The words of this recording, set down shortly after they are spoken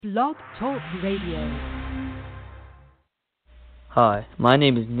Blog Talk Radio. Hi, my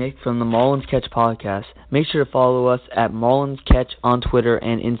name is Nick from the Mullins Catch podcast. Make sure to follow us at Mullins Catch on Twitter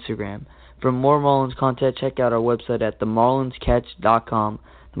and Instagram. For more Mullins content, check out our website at themarlinscatch.com.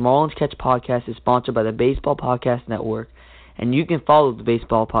 The Mullins Catch podcast is sponsored by the Baseball Podcast Network, and you can follow the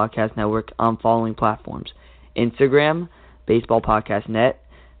Baseball Podcast Network on following platforms: Instagram, Baseball Podcast Net;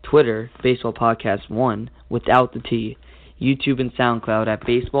 Twitter, Baseball Podcast 1 without the T; YouTube and SoundCloud at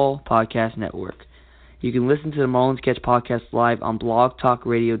Baseball Podcast Network. You can listen to the Mullins Catch podcast live on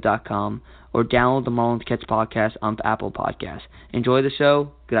blogtalkradio.com or download the Mullins Catch podcast on Apple Podcasts. Enjoy the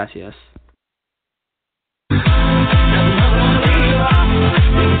show. Gracias.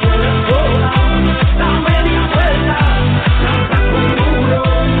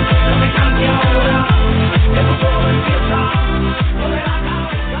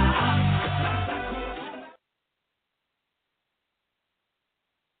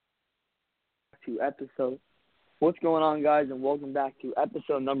 What's going on, guys, and welcome back to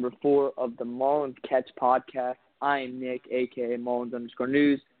episode number 4 of the Mullins Catch podcast. I am Nick, aka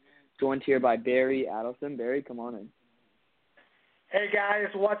Mullins_News, joined here by Barry Adelson. Barry, come on in. Hey guys,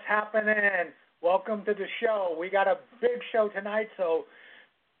 what's happening? Welcome to the show. We got a big show tonight, so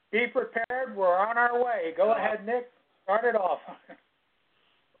be prepared. We're on our way. Go ahead, Nick. Start it off.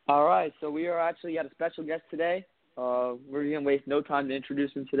 All right, so we are actually got a special guest today. We're going to waste no time to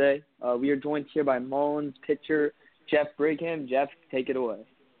introduce him today. We are joined here by Mullins pitcher Jeff Brigham. Jeff, take it away.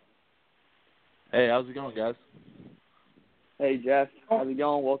 Hey, how's it going, guys? Hey, Jeff. How's it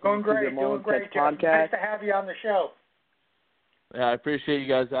going? Welcome to the Mullins Catch Jeff. podcast. Nice to have you on the show. Yeah, I appreciate you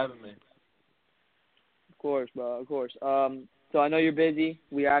guys having me. Of course, bro. Of course. So I know you're busy.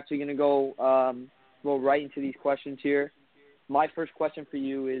 We are actually going to go right into these questions here. My first question for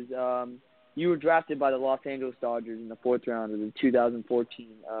you is, you were drafted by the Los Angeles Dodgers in the 4th round of the 2014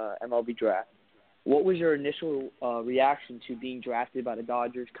 MLB draft. What was your initial reaction to being drafted by the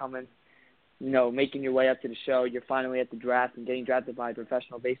Dodgers, coming, making your way up to the show? You're finally at the draft and getting drafted by a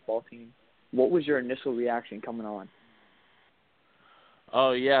professional baseball team. What was your initial reaction coming on?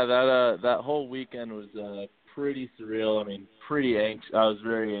 Oh yeah, that whole weekend was pretty surreal. I mean, pretty anxious. I was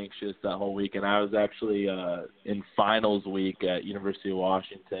very anxious that whole weekend. I was actually in finals week at University of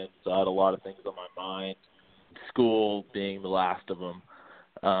Washington, so I had a lot of things on my mind. School being the last of them,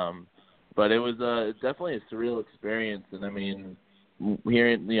 but it was definitely a surreal experience. And I mean,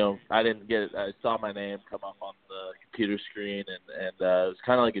 hearing I saw my name come up on the computer screen, and it was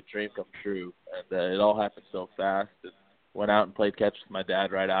kind of like a dream come true. And it all happened so fast. And went out and played catch with my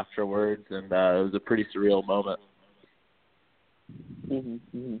dad right afterwards, and it was a pretty surreal moment.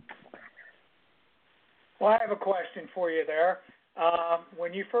 Mm-hmm. Well, I have a question for you there.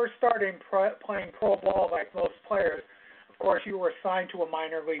 When you first started playing pro ball like most players, of course you were assigned to a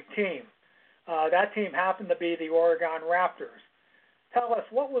minor league team. That team happened to be the Oregon Raptors. Tell us,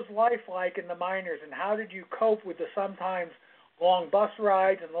 what was life like in the minors, and how did you cope with the sometimes long bus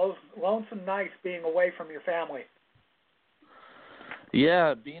rides and those lonesome nights being away from your family?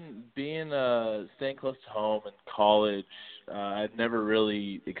 Yeah, being staying close to home in college, I'd never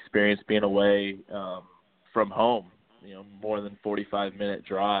really experienced being away from home, more than 45-minute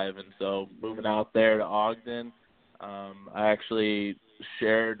drive. And so moving out there to Ogden, I actually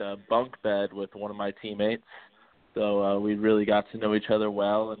shared a bunk bed with one of my teammates. So we really got to know each other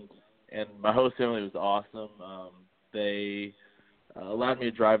well, and my host family was awesome. They allowed me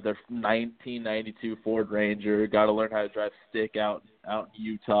to drive their 1992 Ford Ranger. Got to learn how to drive stick out in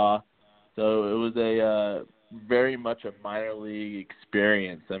Utah. So it was a very much a minor league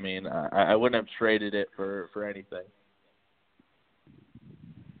experience. I mean, I wouldn't have traded it for anything.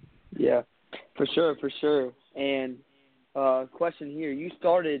 Yeah, for sure. And question here, you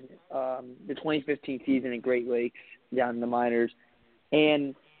started the 2015 season at Great Lakes down in the minors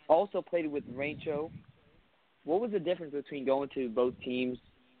and also played with Rancho. What was the difference between going to both teams,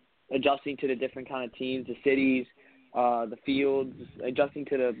 adjusting to the different kind of teams, the cities, the fields, adjusting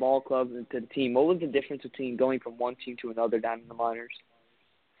to the ball clubs and to the team? What was the difference between going from one team to another down in the minors?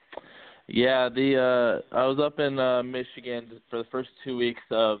 Yeah, I was up in Michigan for the first 2 weeks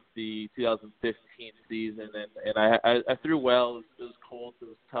of the 2015 season, and I threw well. It was cold. It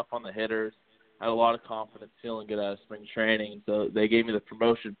was tough on the hitters. I had a lot of confidence, feeling good out of spring training. So they gave me the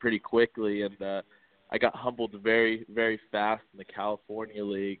promotion pretty quickly, and I got humbled very, very fast in the California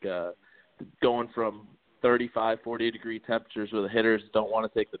League, going from 35, 40-degree temperatures where the hitters don't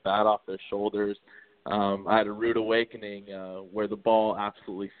want to take the bat off their shoulders. I had a rude awakening where the ball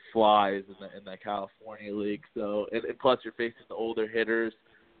absolutely flies in the California League. So, and plus you're facing the older hitters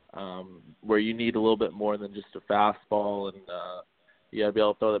where you need a little bit more than just a fastball. And you got to be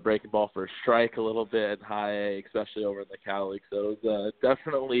able to throw the breaking ball for a strike a little bit in high A, especially over in the Cal League. So it was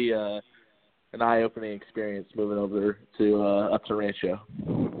definitely an eye-opening experience moving over to up to Rancho.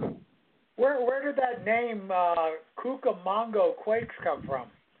 Where did that name Cucamonga Quakes come from?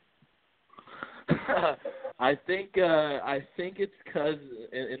 I think it's because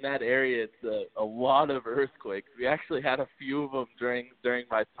in that area it's a lot of earthquakes. We actually had a few of them during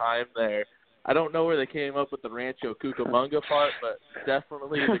my time there. I don't know where they came up with the Rancho Cucamonga part, but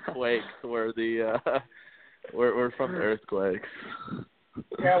definitely the quakes were were from the earthquakes.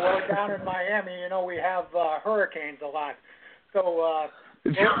 Yeah, well, down in Miami, we have hurricanes a lot. So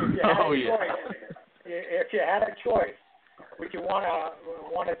if you had a choice, would you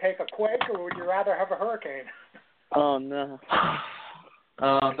want to take a quake, or would you rather have a hurricane? Oh no.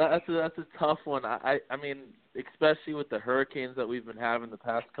 That's a tough one. I mean, especially with the hurricanes that we've been having the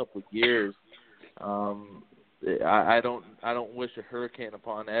past couple of years. I don't wish a hurricane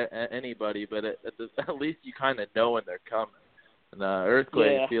upon anybody, but at least you kind of know when they're coming. And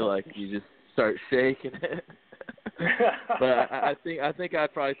earthquake, I feel like you just start shaking it. But I think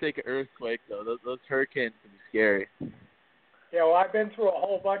I'd probably take an earthquake though. Those hurricanes can be scary. Yeah, well, I've been through a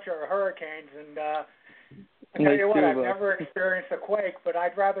whole bunch of hurricanes, and I tell you what, I've never experienced a quake, but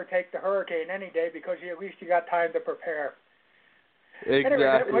I'd rather take the hurricane any day because at least you got time to prepare.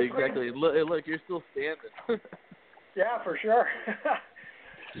 Exactly, exactly. Look, you're still standing. Yeah, for sure.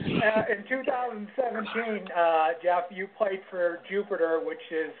 In 2017, Jeff, you played for Jupiter, which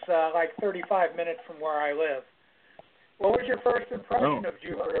is like 35 minutes from where I live. What was your first impression of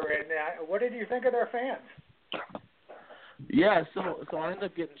Jupiter, and what did you think of their fans? Yeah, so I ended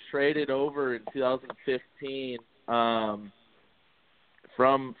up getting traded over in 2015 from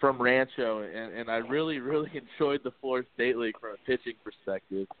Rancho, and I really enjoyed the Florida State League from a pitching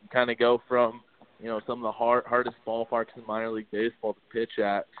perspective. You kind of go from some of the hardest ballparks in minor league baseball to pitch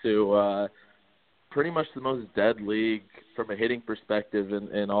at to pretty much the most dead league from a hitting perspective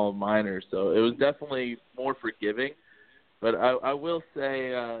in all of minors. So it was definitely more forgiving. But I will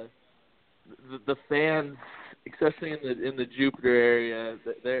say the fans, especially in the Jupiter area,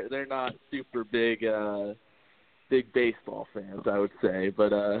 they're not super big baseball fans, I would say.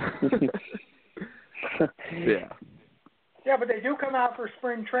 But yeah. Yeah, but they do come out for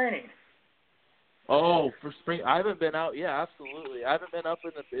spring training. Oh, for spring, I haven't been out. Yeah, absolutely. I haven't been up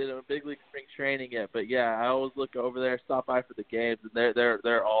in a big league spring training yet, but yeah, I always look over there, stop by for the games, and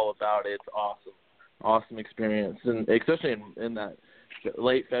they're all about it. It's awesome experience, and especially in that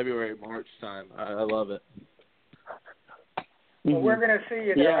late February, March time. I love it. Well, we're going to see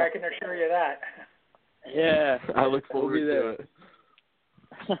you there. I can assure you that. Yeah, I look forward to it.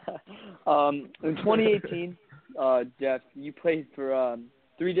 In 2018, Jeff, you played for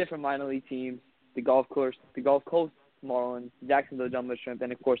 3 different minor league teams: the Gulf Coast Marlins, Jacksonville Jumbo Shrimp,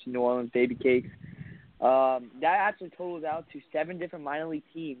 and of course the New Orleans Baby Cakes. That actually totals out to 7 different minor league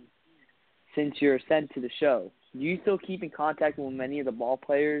teams since you're sent to the show. Do you still keep in contact with many of the ball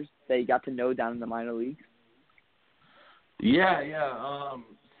players that you got to know down in the minor leagues? Yeah.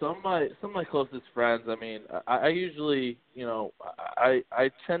 Some of my closest friends. I mean, I usually, I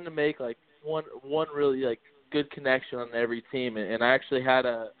tend to make like one really like good connection on every team, and I actually had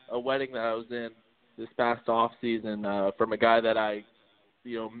a wedding that I was in this past off season from a guy that I,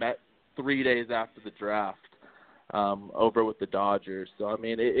 met 3 days after the draft over with the Dodgers. So I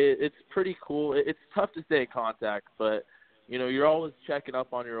mean, it's pretty cool. It's tough to stay in contact, but you're always checking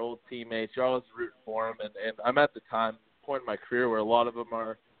up on your old teammates. You're always rooting for them, and I'm at the point in my career where a lot of them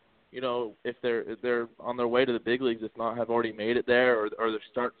are, if they're on their way to the big leagues, if not have already made it there, or they're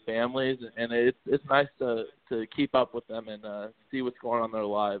starting families, and it's nice to keep up with them and see what's going on in their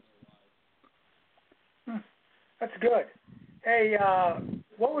lives. That's good. Hey,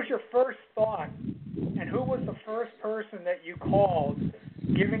 what was your first thought, and who was the first person that you called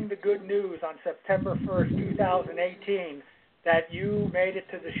giving the good news on September 1st, 2018, that you made it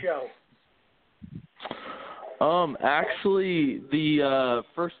to the show? Actually, the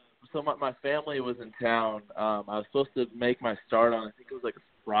first. So my family was in town. I was supposed to make my start on, I think it was like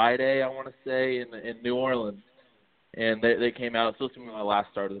Friday, I want to say, in New Orleans. And they came out. It was supposed to be my last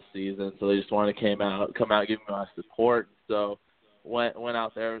start of the season, so they just wanted to come out, give me my support. So went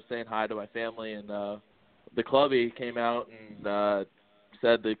out there, was saying hi to my family, and the clubby came out and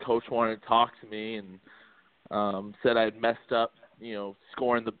said the coach wanted to talk to me, and said I had messed up,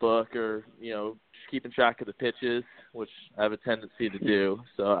 scoring the book or just keeping track of the pitches, which I have a tendency to do.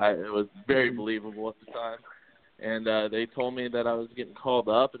 So it was very believable at the time. And they told me that I was getting called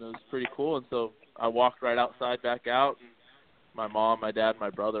up, and it was pretty cool. And so I walked right outside back out, and my mom, my dad, and my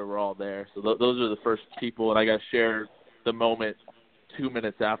brother were all there. So those are the first people, and I got to share the moment 2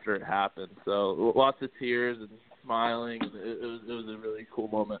 minutes after it happened. So lots of tears and smiling. It was a really cool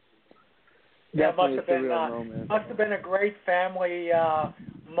moment. Yeah, it Definitely a surreal moment. must have been a great family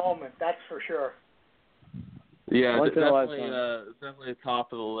moment. That's for sure. Yeah, Once in a definitely, lifetime. definitely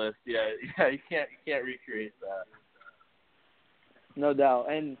top of the list. Yeah, you can't recreate that. No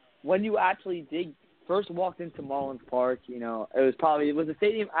doubt. And when you actually first walked into Mullins Park, you know, was the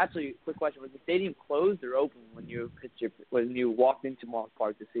stadium actually? Quick question: was the stadium closed or open when you walked into Mullins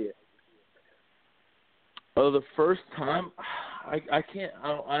Park to see it? Oh, the first time, I can't.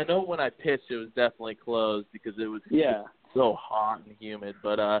 I know when I pitched, it was definitely closed because it was so hot and humid.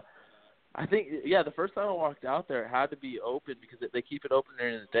 But I think the first time I walked out there, it had to be open because they keep it open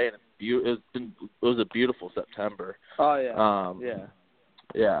during the day, and it was a beautiful September. Oh yeah.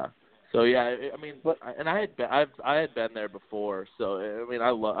 Yeah. So yeah, I mean, and I had been there before, so I mean, I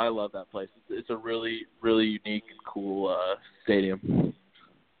love that place. It's a really really unique and cool stadium.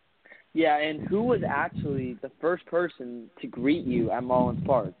 Yeah, and who was actually the first person to greet you at Mullins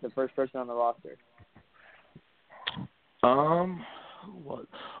Park? The first person on the roster? What?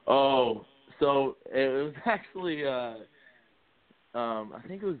 Oh, so it was actually I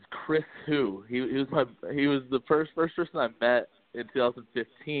think it was Chris Hu. He was the first person I met in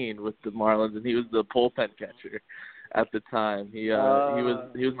 2015 with the Marlins, and he was the bullpen catcher at the time. He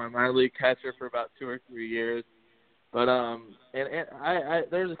was my minor league catcher for about 2 or 3 years. But and I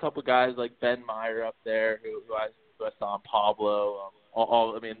there's a couple guys like Ben Meyer up there who I saw, and Pablo.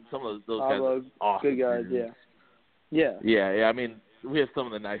 I mean, some of those guys are awesome. Good guys, yeah. Yeah. I mean, we have some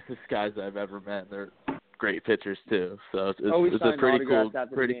of the nicest guys I've ever met. And they're great pitchers too. So it's a pretty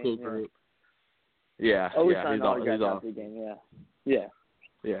cool group. Yeah. Always yeah. sign autographs after the game. Yeah.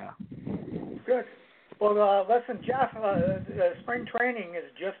 Good. Well, listen, Jeff, spring training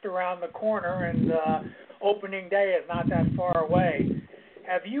is just around the corner, and opening day is not that far away.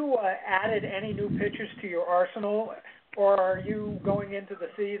 Have you added any new pitchers to your arsenal, or are you going into the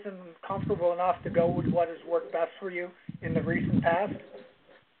season comfortable enough to go with what has worked best for you in the recent past?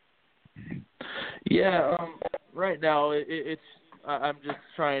 Yeah, right now I'm just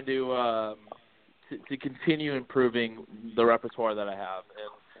trying to continue improving the repertoire that I have,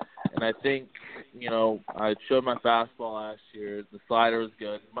 and I think, you know, I showed my fastball last year. The slider was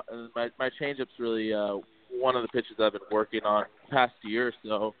good. My changeup's really one of the pitches I've been working on the past year or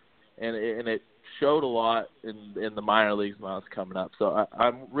so, and it showed a lot in the minor leagues when I was coming up. So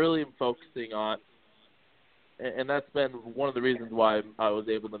I'm really focusing on, and that's been one of the reasons why I was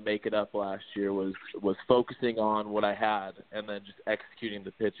able to make it up last year was focusing on what I had and then just executing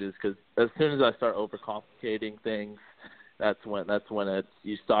the pitches. Because as soon as I start overcomplicating things, that's when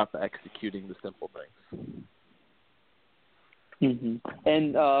you stop executing the simple things. Mm-hmm.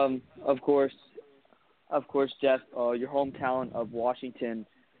 And of course, Jeff, your hometown of Washington.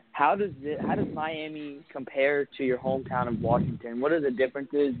 How does Miami compare to your hometown of Washington? What are the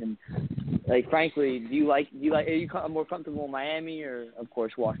differences? And like, frankly, are you more comfortable in Miami or, of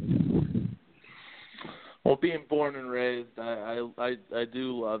course, Washington? Well, being born and raised, I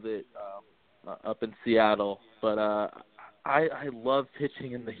do love it up in Seattle, but I love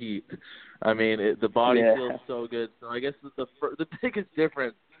pitching in the heat. I mean, the body feels so good. So I guess the biggest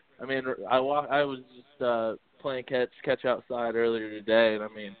difference. I mean, I was just playing catch outside earlier today, and I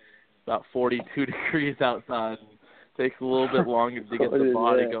mean, about 42 degrees outside. And it takes a little bit longer to get the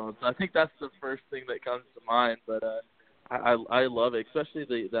body going. So I think that's the first thing that comes to mind. But I love it, especially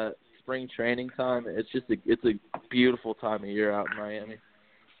that spring training time. It's just it's a beautiful time of year out in Miami.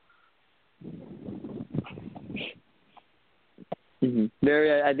 Mm-hmm.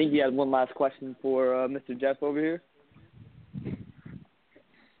 Barry, I think you had one last question for Mr. Jeff over here.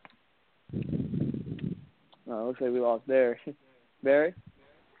 Oh, looks like we lost Barry. Barry?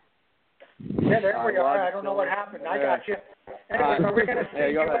 Yeah, there we are. I don't know what happened. I got you. Anyway, are we going to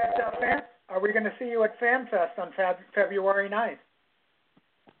see you at Are we going to see you at FanFest on February 9th?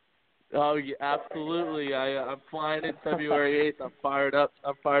 Oh, yeah, absolutely. I'm flying in February 8th. I'm fired up.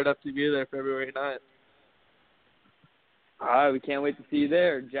 To be there February 9th. All right, we can't wait to see you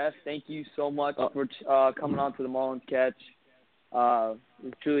there. Jeff, thank you so much for coming on to the Mullins Catch.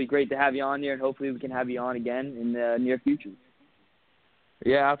 It's truly great to have you on here, and hopefully we can have you on again in the near future.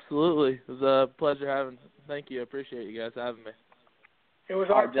 Yeah, absolutely. It was a pleasure thank you. I appreciate you guys having me. It was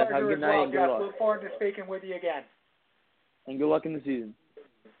our Jeff, pleasure have a good as well, night, Jeff. Look forward to speaking with you again. And good luck in the season.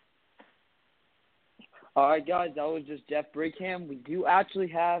 All right, guys, that was just Jeff Brigham. We do actually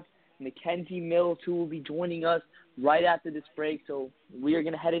have McKenzie Mills, who will be joining us right after this break. So we are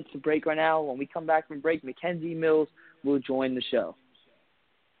going to head into break right now. When we come back from break, McKenzie Mills will join the show.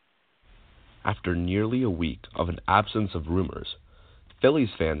 After nearly a week of an absence of rumors, Phillies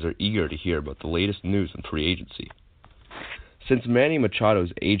fans are eager to hear about the latest news in free agency. Since Manny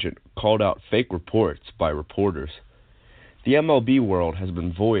Machado's agent called out fake reports by reporters, the MLB world has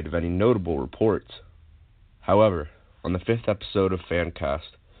been void of any notable reports. However, on the 5th episode of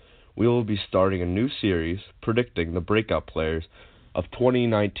Fancast, we will be starting a new series predicting the breakout players of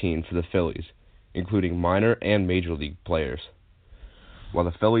 2019 for the Phillies, including minor and major league players. While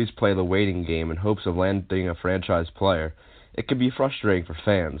the Phillies play the waiting game in hopes of landing a franchise player, it can be frustrating for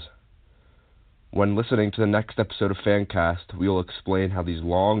fans. When listening to the next episode of Fancast, we will explain how these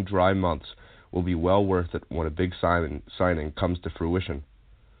long, dry months will be well worth it when a big signing comes to fruition.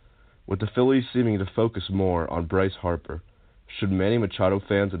 With the Phillies seeming to focus more on Bryce Harper, should Manny Machado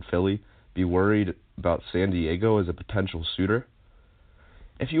fans in Philly be worried about San Diego as a potential suitor?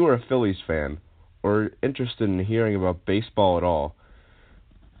 If you are a Phillies fan, or interested in hearing about baseball at all,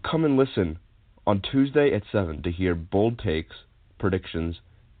 come and listen on Tuesday at 7 to hear bold takes, predictions,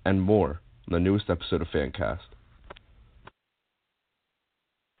 and more on the newest episode of Fancast.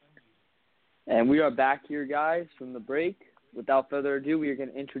 And we are back here, guys, from the break. Without further ado, we are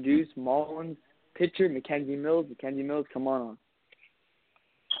going to introduce Marlins pitcher McKenzie Mills. McKenzie Mills, come on.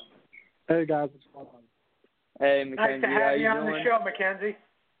 Hey, guys, what's going on? Hey, McKenzie, Nice to have you on the show, McKenzie.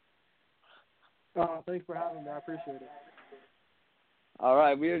 Thanks for having me. I appreciate it. All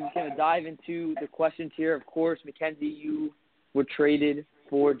right, we are just going to dive into the questions here. Of course, McKenzie, you were traded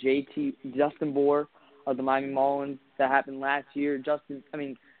for Justin Bour of the Miami Marlins. That happened last year.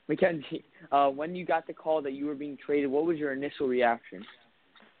 McKenzie, when you got the call that you were being traded, what was your initial reaction?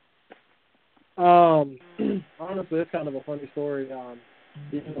 Honestly, it's kind of a funny story.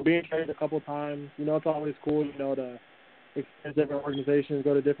 Being traded a couple times, it's always cool, to experience different organizations,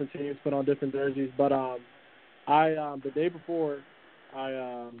 go to different teams, put on different jerseys. But the day before,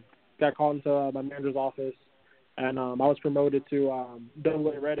 I got called into my manager's office, and I was promoted to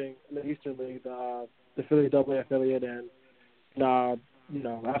Double-A Reading in the Eastern League, the Phillies Double-A affiliate. And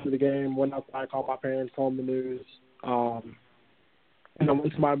after the game, went outside, called my parents, told them the news.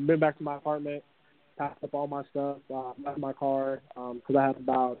 Went back to my apartment, packed up all my stuff, left my car because I had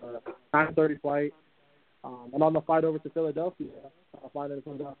about a 9:30 flight. And on the flight over to Philadelphia, I turned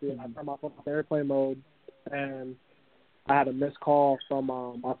my phone off airplane mode, and I had a missed call from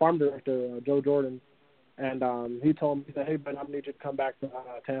our farm director, Joe Jordan. And he told me, he said, "Hey, Ben, I need you to come back to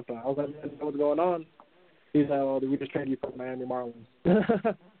Tampa." I was like, "Man, what's going on?" He said, "Oh, we just traded you from Miami Marlins."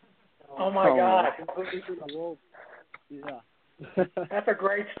 Oh, my God. Yeah. That's a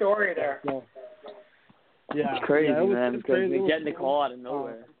great story there. So, yeah. It's crazy, yeah, man, because you're getting the call out of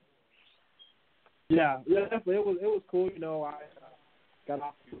nowhere. Yeah, definitely. It was cool. I got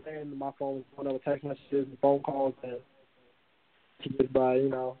off the plane, my phone was going over text messages and phone calls, and but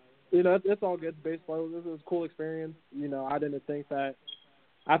it's all good. It's baseball. It was a cool experience. I didn't think that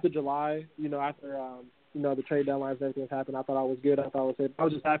after July, after the trade deadlines and everything happened, I thought I was good. I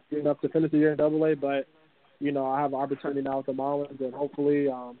was just happy enough to finish the year in Double-A, but I have an opportunity now with the Marlins, and hopefully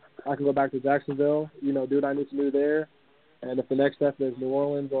I can go back to Jacksonville, do what I need to do there. And if the next step is New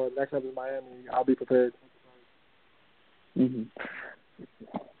Orleans or the next step is Miami, I'll be prepared. Mm-hmm.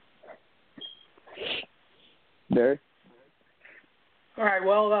 Barry? All right,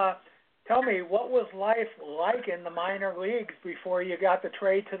 well, tell me, what was life like in the minor leagues before you got the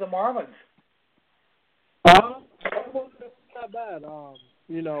trade to the Marlins? It wasn't that bad.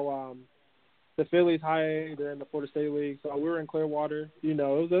 The Phillies high A, they're in the Florida State League, so we were in Clearwater. It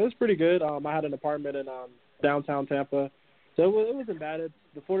was pretty good. I had an apartment in downtown Tampa, so it wasn't bad.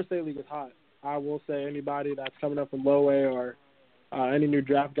 The Florida State League is hot. I will say anybody that's coming up from low A or any new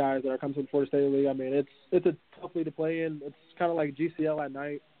draft guys that are coming to the Florida State League, I mean, it's a tough league to play in. It's kind of like GCL at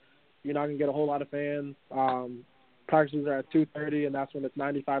night. I can get a whole lot of fans. Practices are at 2:30, and that's when it's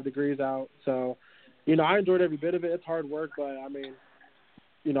 95 degrees out. So, I enjoyed every bit of it. It's hard work, but, I mean,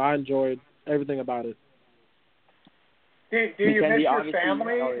 I enjoyed everything about it. Do you miss your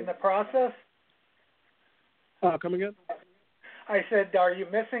family in the process? Come again? I said, are you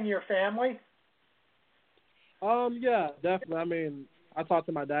missing your family? Yeah, definitely. I mean, I talk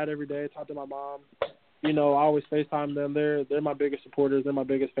to my dad every day, talk to my mom. I always FaceTime them. They're my biggest supporters. They're my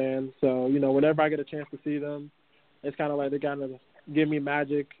biggest fans. So, whenever I get a chance to see them, it's kind of like they kind of give me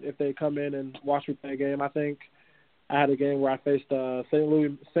magic if they come in and watch me play a game. I think I had a game where I faced St.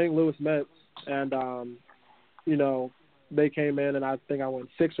 Louis Mets, and, they came in, and I think I went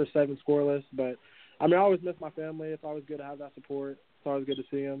 6 or 7 scoreless. But, I mean, I always miss my family. It's always good to have that support. It's always good to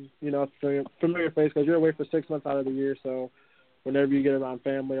see them. It's a familiar face because you're away for 6 months out of the year. So whenever you get around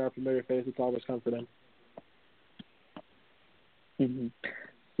family or a familiar face, it's always comforting. Mm-hmm.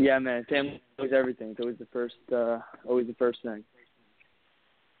 Yeah, man, family is everything. It's always the first thing.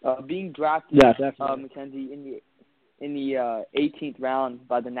 Being drafted, Yeah, definitely. McKenzie, in the 18th round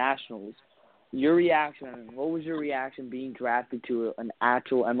by the Nationals. Your reaction? What was your reaction being drafted to an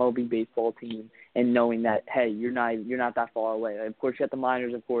actual MLB baseball team and knowing that, hey, you're not that far away? Of course, you got the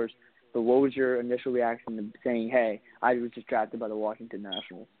minors, of course, but what was your initial reaction to saying, hey, I was just drafted by the Washington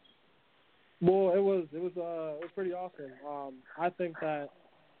Nationals? Well, it was pretty awesome. I think that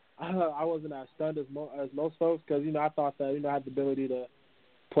I wasn't as stunned as most folks because I thought that I had the ability to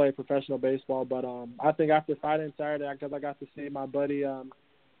play professional baseball, but I think after Friday and Saturday, because I got to see my buddy,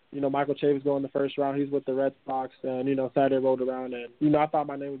 Michael Chavis go in the first round. He's with the Red Sox, and Saturday rolled around, and I thought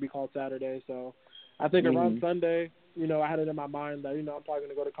my name would be called Saturday. So I think around Sunday, I had it in my mind that I'm probably going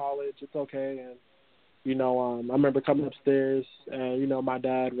to go to college. It's okay, and I remember coming upstairs, and my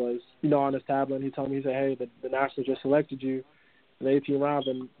dad was on his tablet, and he told me, he said, hey, the Nationals just selected you in the 18th round,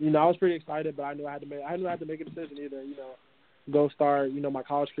 and I was pretty excited, but I knew I had to make a decision either go start my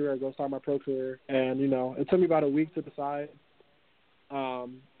college career or go start my pro career, and it took me about a week to decide.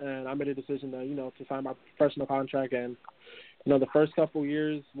 And I made a decision to sign my professional contract, and the first couple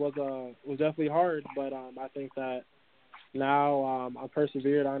years was definitely hard, but I think that now I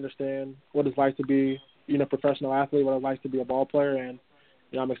persevered. I understand what it's like to be a professional athlete, what it's like to be a ball player, and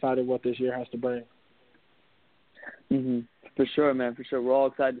I'm excited what this year has to bring. For sure, man. For sure, we're all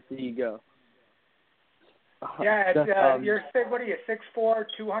excited to see you go. Yeah, you're what are you, 6'4",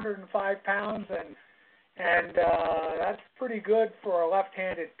 205 pounds, and that's pretty good for a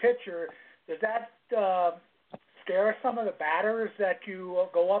left-handed pitcher. Does that scare some of the batters that you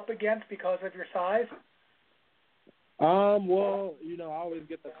go up against because of your size? Well, I always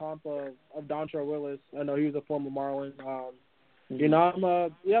get the comp of Dontrell Willis. I know he was a former Marlin. I'm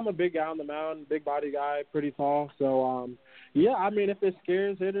a big guy on the mound, big body guy, pretty tall. So, if it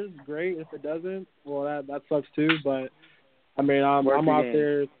scares hitters, great. If it doesn't, well, that sucks too. But I'm out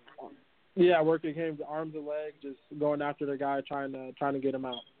there. Yeah, working games, arms and legs, just going after the guy, trying to get him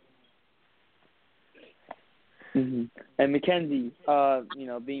out. And McKenzie,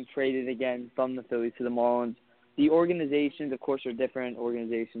 being traded again from the Phillies to the Marlins, the organizations, of course, are different.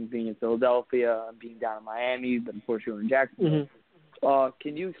 Organizations being in Philadelphia, being down in Miami, but of course you're in Jacksonville.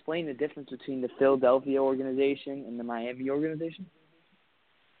 Can you explain the difference between the Philadelphia organization and the Miami organization?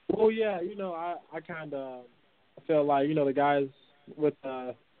 Well, yeah, I kind of feel like the guys with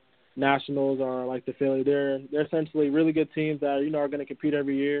Nationals are like the Philly. They're essentially really good teams that are going to compete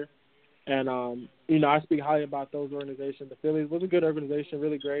every year, and I speak highly about those organizations. The Phillies was a good organization,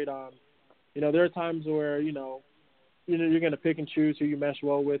 really great. There are times where you're going to pick and choose who you mesh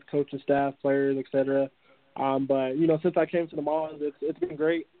well with, coaching staff, players, etc. But since I came to the Marlins, it's been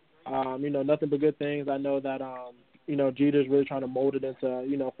great. Nothing but good things. I know that Jeter's really trying to mold it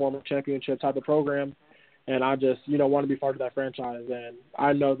into former championship type of program. And I just, want to be part of that franchise. And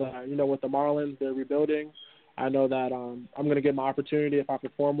I know that, with the Marlins, they're rebuilding. I know that I'm going to get my opportunity if I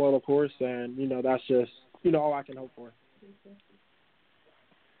perform well, of course. And, that's just, all I can hope for.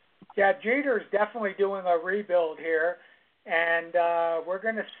 Yeah, Jeter's definitely doing a rebuild here. And we're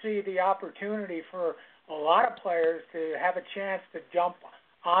going to see the opportunity for a lot of players to have a chance to jump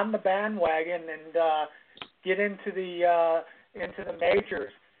on the bandwagon and get into the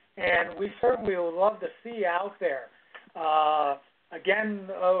majors. And we certainly would love to see out there. Again,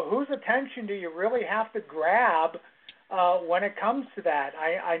 whose attention do you really have to grab when it comes to that?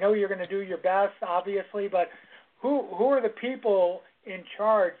 I know you're going to do your best, obviously, but who are the people in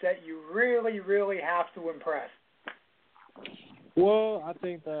charge that you really, really have to impress? Well, I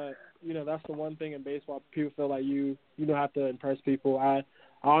think that, that's the one thing in baseball. People feel like you don't have to impress people. I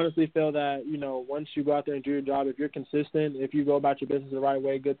honestly feel that, once you go out there and do your job, if you're consistent, if you go about your business the right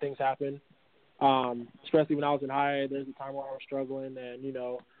way, good things happen. Especially when I was in high, there's a time where I was struggling and,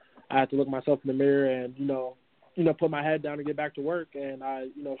 I had to look myself in the mirror and, put my head down and get back to work. And I,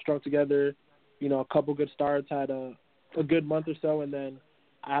 strung together, a couple good starts, had a good month or so, and then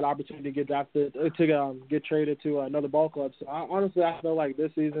I had an opportunity to get drafted, to get traded to another ball club. So I feel like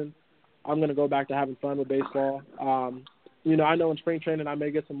this season I'm going to go back to having fun with baseball. I know in spring training I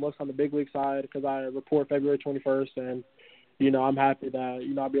may get some looks on the big league side because I report February 21st, and, I'm happy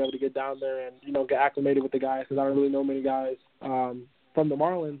that, I'll be able to get down there and, get acclimated with the guys because I don't really know many guys from the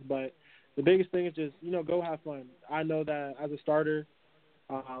Marlins. But the biggest thing is just, go have fun. I know that as a starter,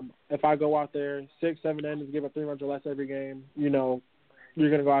 if I go out there 6-7 innings, give up 3 runs or less every game, you're going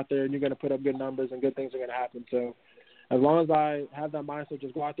to go out there and you're going to put up good numbers and good things are going to happen. So as long as I have that mindset,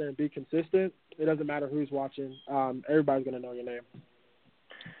 just go out there and be consistent, it doesn't matter who's watching. Everybody's going to know your name.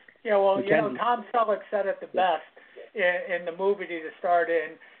 Yeah, well, Tom Selleck said it the best in the movie to start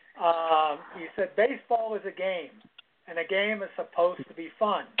in. He said, baseball is a game. and a game is supposed to be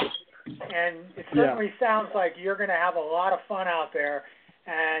fun. And it certainly sounds like you're going to have a lot of fun out there,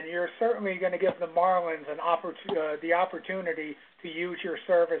 and you're certainly going to give the Marlins the opportunity to use your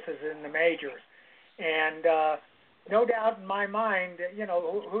services in the majors. And no doubt in my mind,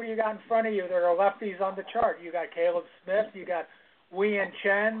 who you got in front of you that are lefties on the chart? You got Caleb Smith, you got Wei-Yin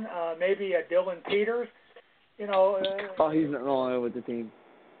Chen, maybe a Dylan Peters. He's not rolling with the team.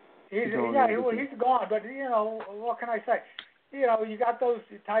 He's gone. But what can I say? You got those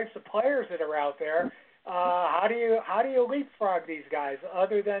types of players that are out there. How do you leapfrog these guys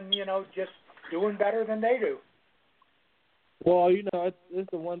other than just doing better than they do? Well, it's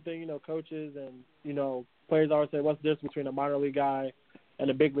the one thing coaches and players always say, what's the difference between a minor league guy and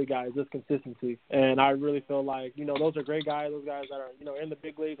a big league guy? Is just consistency. And I really feel like those are great guys. Those guys that are in the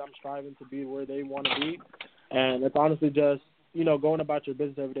big leagues. I'm striving to be where they want to be, and it's honestly just going about your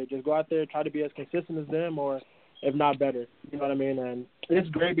business every day. Just go out there, try to be as consistent as them, or if not better. You know what I mean? And it's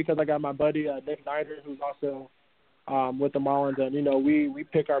great because I got my buddy Nick Snyder, who's also with the Marlins, and we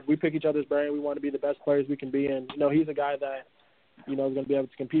pick each other's brain. We want to be the best players we can be, and he's a guy that is going to be able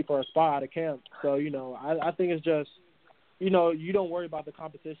to compete for a spot out of camp. So I think it's just you don't worry about the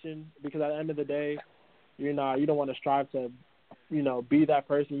competition because at the end of the day, you don't want to strive to be that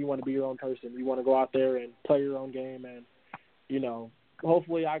person. You want to be your own person. You want to go out there and play your own game, and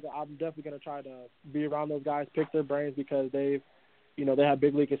hopefully I'm definitely going to try to be around those guys, pick their brains because they have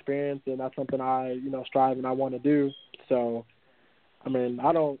big league experience, and that's something I, strive and I want to do. So, I mean,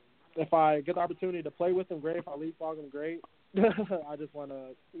 if I get the opportunity to play with them, great. If I leapfrog them, great. I just want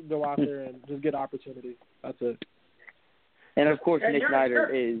to go out there and just get opportunity. That's it. And, of course, Nick Snyder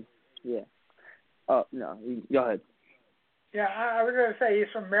is, Oh, no, go ahead. Yeah, I was going to say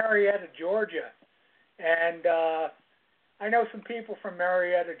he's from Marietta, Georgia. And I know some people from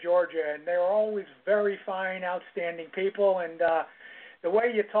Marietta, Georgia, and they're always very fine, outstanding people. And the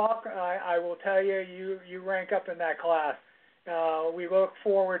way you talk, I will tell you, you rank up in that class. We look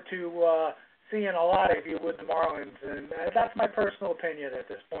forward to seeing a lot of you with the Marlins, and that's my personal opinion at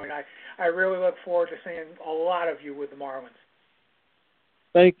this point. I really look forward to seeing a lot of you with the Marlins.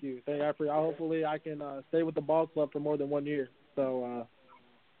 Thank you. Hopefully I can stay with the ball club for more than 1 year. So.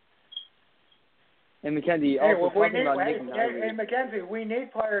 And McKenzie, McKenzie, we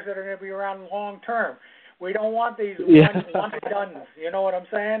need players that are going to be around long term. We don't want these one and dones. You know what I'm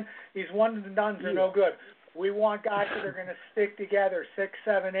saying? These one and dones are no good. We want guys that are going to stick together 6,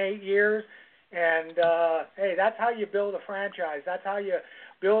 7, 8 years. And hey, that's how you build a franchise. That's how you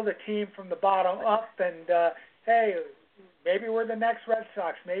build a team from the bottom up. And hey, maybe we're the next Red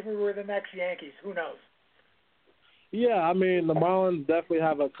Sox. Maybe we're the next Yankees. Who knows? Yeah, I mean, the Marlins definitely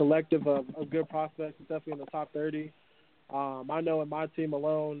have a collective of good prospects, definitely in the top 30. I know in my team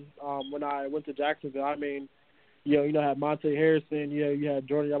alone, when I went to Jacksonville, I mean, you had Monte Harrison, you had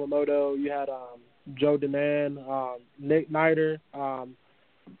Jordan Yamamoto, you had Joe Denan, Nick Snyder. I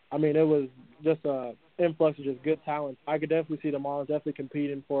mean, it was just an influx of just good talent. I could definitely see the Marlins definitely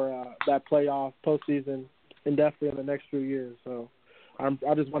competing for that playoff postseason and definitely in the next few years. So I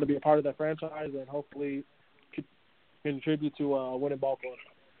just want to be a part of that franchise and hopefully contribute to a winning ball club.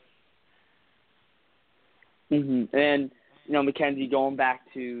 Mm-hmm. And, McKenzie, going back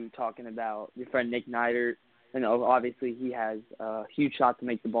to talking about your friend Nick Snyder, obviously he has a huge shot to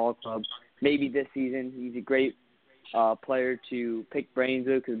make the ball club. Maybe this season he's a great player to pick brains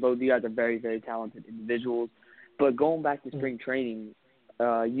with because both of you guys are very, very talented individuals. But going back to spring training,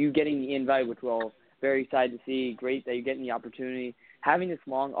 you getting the invite, which we're all very excited to see, great that you're getting the opportunity. Having this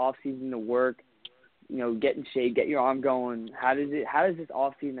long off-season to work, get in shape, get your arm going, how does this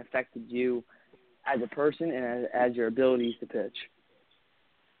off-season affected you as a person and as your abilities to pitch?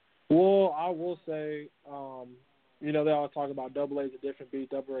 Well, I will say, they always talk about double A is a different beat,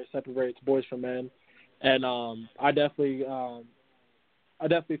 double A separates boys from men. And I definitely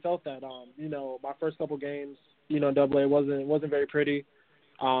felt that. My first couple games, double A wasn't very pretty.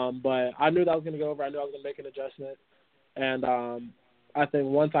 But I knew that was going to go over. I knew I was going to make an adjustment. And I think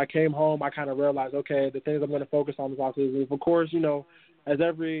once I came home, I kind of realized, okay, the things I'm going to focus on this offseason is, of course, as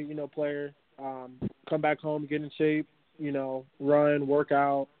every, player, come back home, get in shape, run, work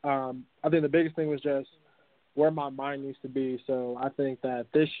out. I think the biggest thing was just where my mind needs to be. So I think that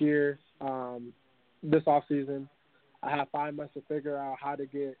this year, this offseason, I have 5 months to figure out how to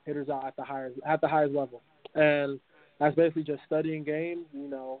get hitters out at the highest level. And that's basically just studying games,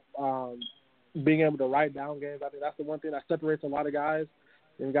 being able to write down games. I think that's the one thing that separates a lot of guys.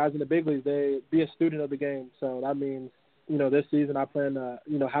 And guys in the big leagues, they be a student of the game. So that means, this season I plan to,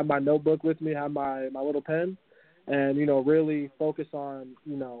 have my notebook with me, have my little pen, and, really focus on,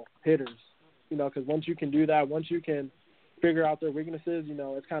 hitters. because once you can do that, once you can figure out their weaknesses,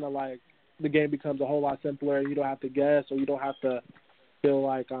 it's kind of like the game becomes a whole lot simpler, and you don't have to guess, or you don't have to feel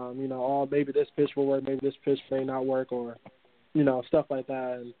like, oh, maybe this pitch will work, maybe this pitch may not work, or, stuff like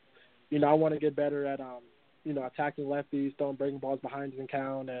that. And, I want to get better at, attacking lefties, throwing breaking balls behind the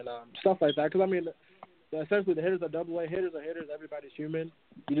count, and stuff like that. Because, essentially the hitters are double-A. Hitters are hitters. Everybody's human.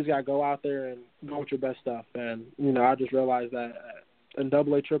 You just got to go out there and go with your best stuff. And, I just realized that in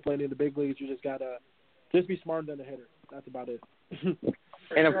double-A, triple-A, and in the big leagues, you just got to just be smarter than the hitter. That's about it.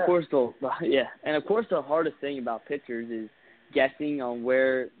 And of course, the hardest thing about pitchers is guessing on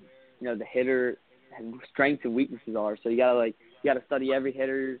where, the hitter strengths and weaknesses are. So you gotta study every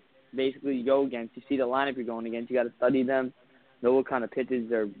hitter basically you go against. You see the lineup you're going against. You got to study them, know what kind of pitches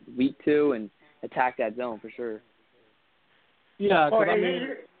they're weak to, and attack that zone for sure. Yeah,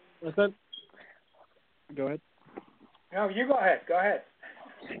 because go ahead. No, you go ahead. Go ahead.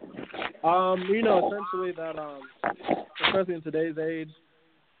 Essentially that, especially in today's age,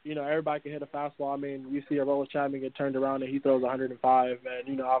 everybody can hit a fastball. You see a Aroldis Chapman get turned around and he throws 105,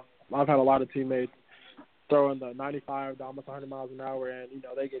 and I've had a lot of teammates throwing the 95 to almost 100 miles an hour, and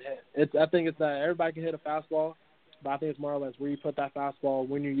they get hit. I think it's that everybody can hit a fastball, but I think it's more or less where you put that fastball,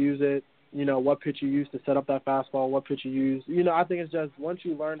 when you use it, what pitch you use to set up that fastball, what pitch you use. I think it's just once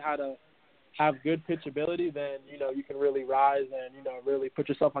you learn how to have good pitch ability, then you can really rise and really put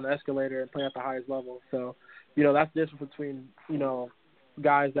yourself on the escalator and play at the highest level. So that's the difference between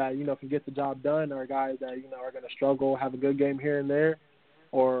guys that can get the job done, or guys that are going to struggle, have a good game here and there,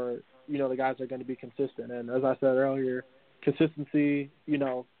 or the guys that are going to be consistent. And as I said earlier, consistency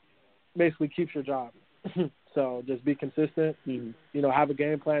basically keeps your job. So just be consistent. Mm-hmm. Have a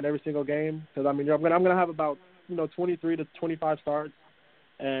game plan every single game, because I'm going to have about 23 to 25 starts,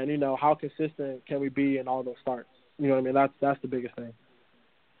 and how consistent can we be in all those starts? That's the biggest thing.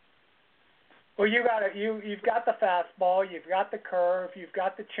 Well, you've got the fastball, you've got the curve, you've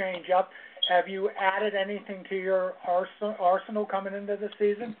got the changeup. Have you added anything to your arsenal coming into the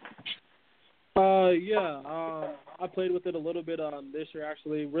season? I played with it a little bit this year,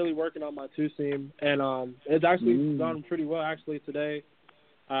 actually, really working on my two-seam, and it's actually gone pretty well, actually, today,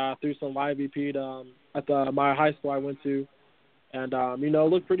 through some live EP'd at my high school I went to, and, it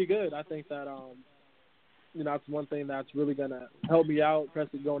looked pretty good. I think that, that's one thing that's really going to help me out,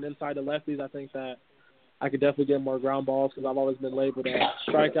 especially going inside the lefties. I think that I could definitely get more ground balls, because I've always been labeled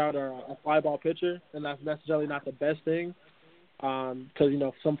a strikeout or a fly ball pitcher, and that's necessarily not the best thing, because,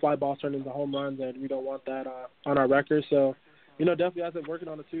 some fly balls turn into home runs, and we don't want that on our record. So, definitely I've been working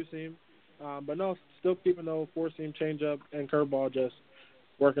on the two-seam. But, no, still keeping the four-seam changeup and curveball, just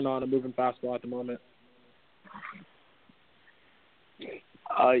working on a moving fastball at the moment.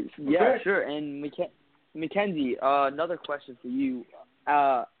 Yeah, sure. And McKenzie, another question for you.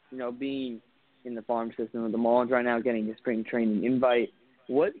 Being in the farm system of the Marlins right now, getting a spring training invite,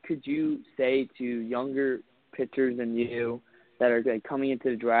 what could you say to younger pitchers than you that are coming into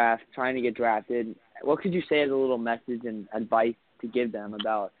the draft, trying to get drafted? What could you say as a little message and advice to give them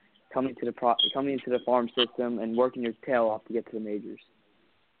about coming into the farm system and working your tail off to get to the majors?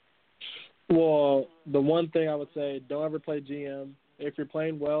 Well, the one thing I would say, don't ever play GM. If you're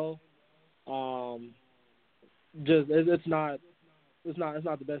playing well, it's not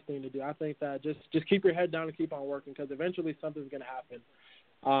the best thing to do. I think that just keep your head down and keep on working, because eventually something's going to happen.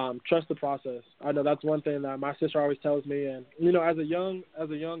 Trust the process. I know that's one thing that my sister always tells me, and as a young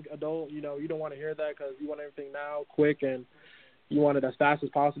adult, you don't want to hear that, because you want everything now, quick, and you want it as fast as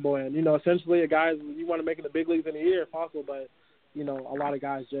possible. And essentially, you want to make it the big leagues in a year if possible, but a lot of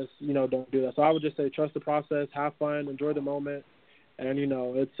guys just don't do that. So I would just say trust the process, have fun, enjoy the moment, and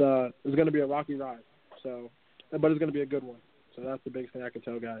it's going to be a rocky ride. So, but it's going to be a good one. So that's the biggest thing I can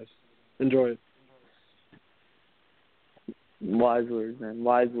tell guys. Enjoy it. Wise words, man.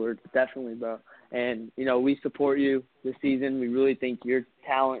 Wise words. Definitely, bro. And, we support you this season. We really think your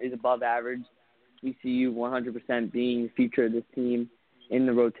talent is above average. We see you 100% being the future of this team in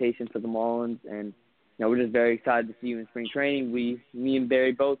the rotation for the Marlins. And, we're just very excited to see you in spring training. Me and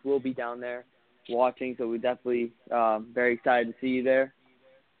Barry both will be down there watching, so we're definitely very excited to see you there.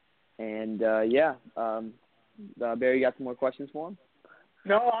 And, Barry, you got some more questions for him?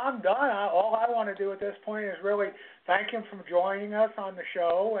 No, I'm done. All I want to do at this point is really thank him for joining us on the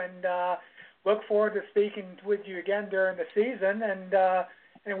show, and look forward to speaking with you again during the season,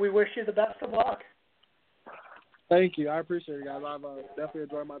 and we wish you the best of luck. Thank you. I appreciate it, guys. I've definitely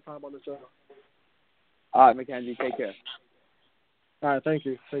enjoyed my time on the show. All right, McKenzie, take care. All right, thank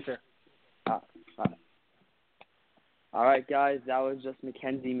you. Take care. All right, guys, that was just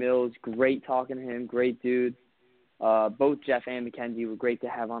McKenzie Mills. Great talking to him. Great dude. Both Jeff and McKenzie were great to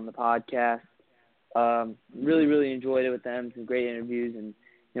have on the podcast. Really, really enjoyed it with them. Some great interviews, and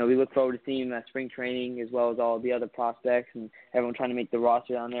we look forward to seeing them at spring training as well as all the other prospects and everyone trying to make the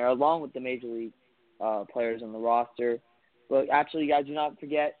roster down there, along with the major league players on the roster. But actually, guys, do not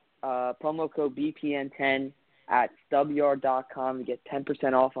forget promo code BPN10 at StubYard.com to get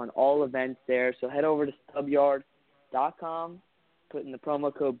 10% off on all events there. So head over to StubYard.com, put in the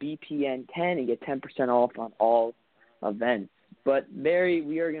promo code BPN10 and get 10% off on all events. But, Barry,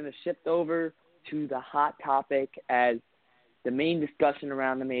 we are going to shift over to the hot topic as the main discussion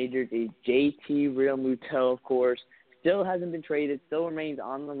around the majors is JT Realmuto, of course. Still hasn't been traded, still remains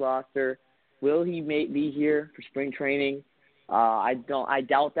on the roster. Will he be here for spring training? I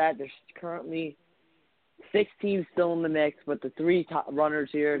doubt that. There's currently 6 teams still in the mix, but the top runners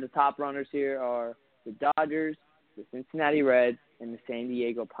here are the Dodgers, the Cincinnati Reds, and the San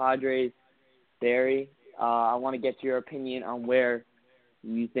Diego Padres. Barry, I want to get your opinion on where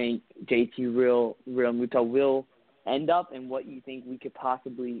you think JT Realmuto will end up and what you think we could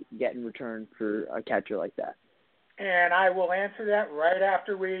possibly get in return for a catcher like that. And I will answer that right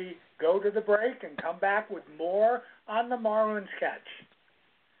after we go to the break and come back with more on the Marlins Catch.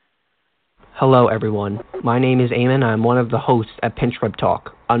 Hello, everyone. My name is Eamon. I'm one of the hosts at Pinstripe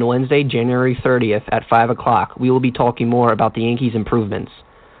Talk. On Wednesday, January 30th at 5 o'clock, we will be talking more about the Yankees' improvements,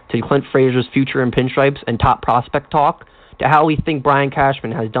 to Clint Frazier's future in pinstripes and top prospect talk, to how we think Brian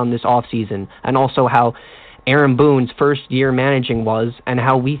Cashman has done this offseason, and also how Aaron Boone's first year managing was, and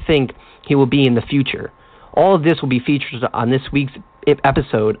how we think he will be in the future. All of this will be featured on this week's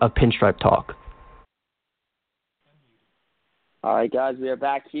episode of Pinstripe Talk. All right, guys, we are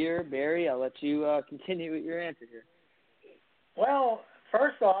back here. Barry, I'll let you continue with your answer here. Well,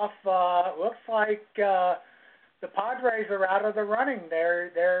 first off, looks like the Padres are out of the running.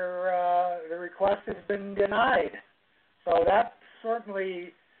 The request has been denied. So that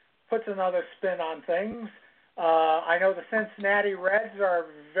certainly puts another spin on things. I know the Cincinnati Reds are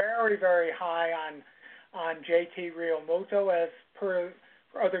very, very high on JT Realmuto as per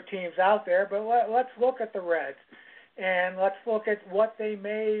other teams out there, but let's look at the Reds. And let's look at what they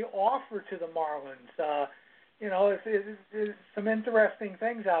may offer to the Marlins. It's some interesting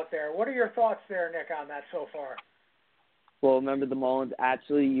things out there. What are your thoughts there, Nick, on that so far? Well, remember the Marlins,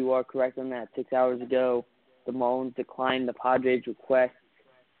 actually, you are correct on that. 6 hours ago, the Marlins declined the Padres' request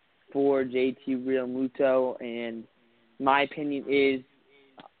for JT Realmuto, and my opinion is,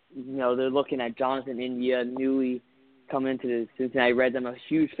 they're looking at Jonathan India, newly coming into the Cincinnati Reds. I'm a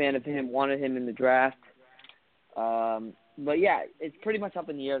huge fan of him, wanted him in the draft. But, yeah, it's pretty much up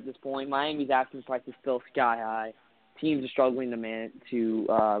in the air at this point. Miami's asking price is still sky high. Teams are struggling to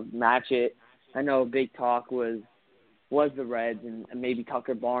match it. I know big talk was the Reds, and maybe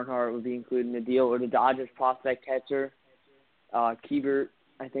Tucker Barnhart would be included in the deal, or the Dodgers prospect catcher, Keibert,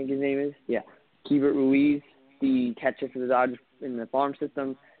 I think his name is. Yeah, Keibert Ruiz, the catcher for the Dodgers in the farm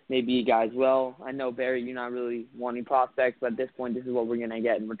system, may be a guy as well. I know, Barry, you're not really wanting prospects, but at this point, this is what we're going to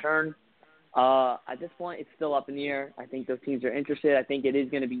get in return. At this point, it's still up in the air. I think those teams are interested. I think it is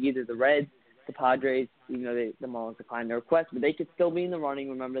going to be either the Reds, the Padres, even though the Marlins declined their request, but they could still be in the running.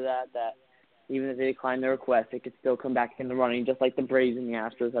 Remember that even if they decline their request, they could still come back in the running, just like the Braves and the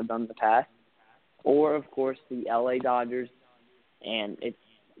Astros have done in the past. Or, of course, the LA Dodgers. And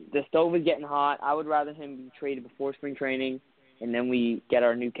the stove is getting hot. I would rather him be traded before spring training, and then we get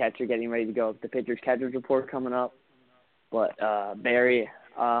our new catcher getting ready to go. The pitchers-catchers report coming up. But, Barry,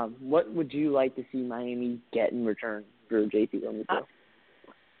 what would you like to see Miami get in return for JT Realmuto?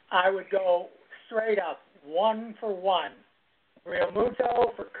 I would go straight up, 1-for-1.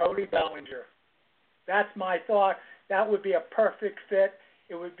 Realmuto for Cody Bellinger. That's my thought. That would be a perfect fit.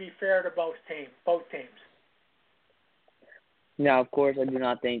 It would be fair to both teams. Now, of course, I do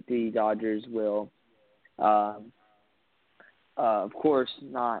not think the Dodgers will, of course,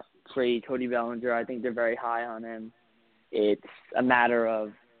 not trade Cody Bellinger. I think they're very high on him. It's a matter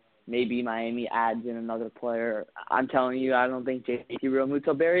of maybe Miami adds in another player. I'm telling you, I don't think JT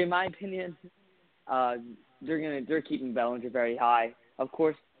Realmuto, Barry, in my opinion, they're keeping Bellinger very high. Of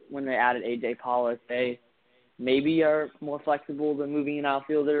course, when they added A.J. Pollock, they maybe are more flexible than moving an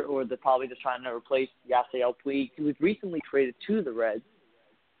outfielder, or they're probably just trying to replace Yasiel Puig, who was recently traded to the Reds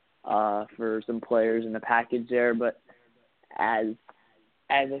for some players in the package there. But as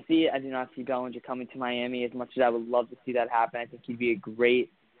I see it, I do not see Bellinger coming to Miami as much as I would love to see that happen. I think he'd be a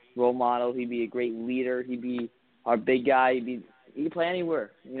great role model. He'd be a great leader. He'd be our big guy. He could play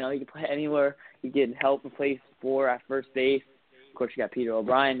anywhere. He could play anywhere. He could help replace Bohr at first base. Of course, you got Peter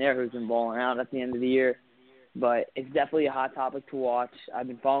O'Brien there, who's been balling out at the end of the year. But it's definitely a hot topic to watch. I've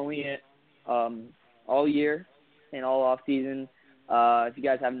been following it all year and all off season. If you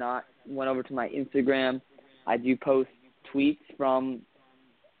guys have not went over to my Instagram, I do post tweets from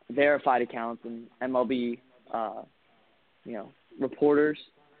verified accounts and MLB, reporters,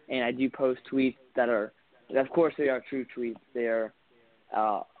 and I do post tweets that are, of course, they are true tweets. They are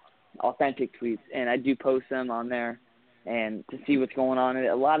authentic tweets, and I do post them on there and to see what's going on. And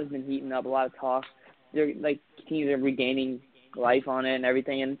a lot has been heating up, a lot of talk. They're like teams are regaining life on it and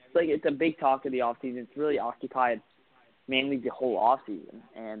everything, and it's a big talk of the off season. It's really occupied mainly the whole off season,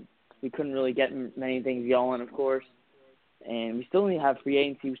 and we couldn't really get many things going, of course. And we still need to have free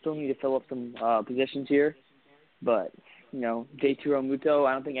agency. We still need to fill up some positions here, but J.T. Realmuto,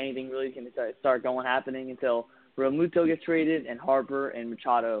 I don't think anything really is going to start happening until Realmuto gets traded and Harper and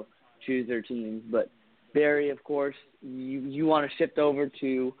Machado choose their teams. But Barry, of course, you want to shift over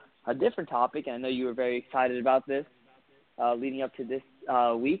to a different topic, and I know you were very excited about this leading up to this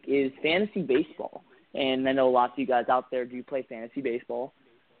week, is fantasy baseball. And I know lots of you guys out there do play fantasy baseball,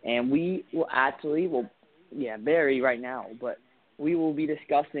 and we will Barry right now, but we will be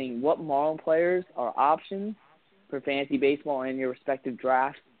discussing what Marlin players are options for fantasy baseball in your respective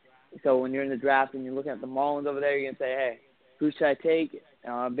drafts. So when you're in the draft and you're looking at the Marlins over there, you're going to say, hey, who should I take?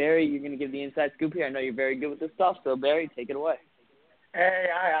 Barry, you're going to give the inside scoop here. I know you're very good with this stuff, so Barry, take it away. Hey,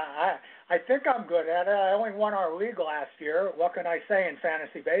 I think I'm good at it. I only won our league last year. What can I say in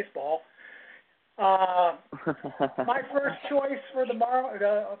fantasy baseball? My first choice for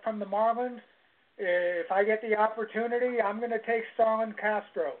from the Marlins, if I get the opportunity, I'm going to take Starlin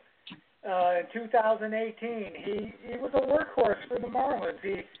Castro. In 2018, he was a workhorse for the Marlins.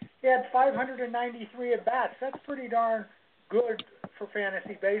 He had 593 at-bats. That's pretty darn good for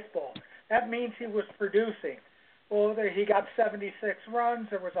fantasy baseball. That means he was producing. Well, he got 76 runs.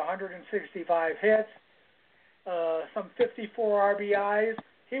 There was 165 hits, some 54 RBIs.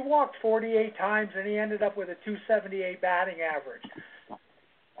 He walked 48 times, and he ended up with a 278 batting average.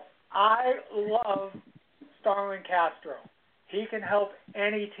 I love Starlin Castro. He can help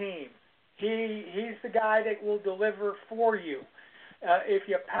any team. He's the guy that will deliver for you. If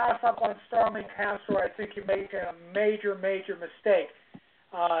you pass up on Starlin Castro, I think you make a major, major mistake.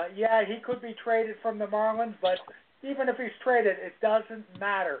 He could be traded from the Marlins, but even if he's traded, it doesn't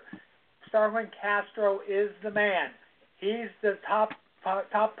matter. Starlin Castro is the man. He's the top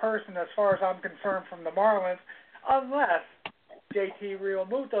person as far as I'm concerned from the Marlins, unless J.T.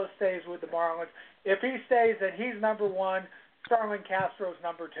 Realmuto stays with the Marlins. If he stays, then he's number one. Starlin Castro's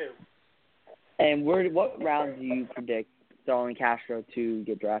number two. And what round do you predict Starlin Castro to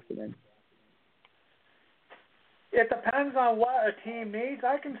get drafted in? It depends on what a team needs.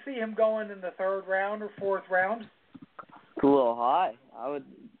 I can see him going in the third round or fourth round. It's a little high. I would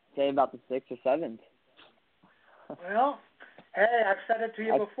say about the sixth or seventh. Well, hey, I've said it to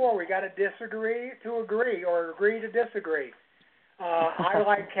you before. We got to disagree to agree or agree to disagree. I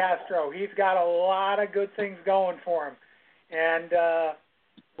like Castro. He's got a lot of good things going for him. And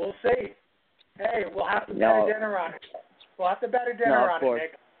we'll see. Hey, we'll have to bet a dinner on it. We'll have to bet a dinner on it,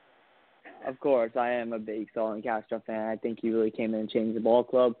 Nick. Of course, I am a big Starlin Castro fan. I think he really came in and changed the ball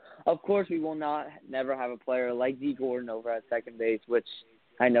club. Of course, we will never have a player like D. Gordon over at second base, which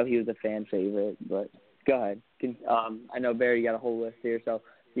I know he was a fan favorite. But go ahead. I know, Barry, you got a whole list here, so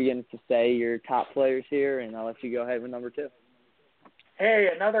you're going to say your top players here, and I'll let you go ahead with number two. Hey,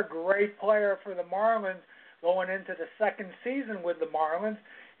 another great player for the Marlins going into the second season with the Marlins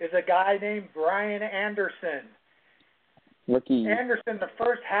is a guy named Brian Anderson. Rookie. Anderson, the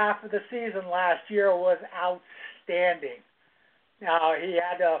first half of the season last year was outstanding. Now, he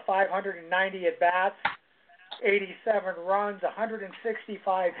had 590 at-bats, 87 runs,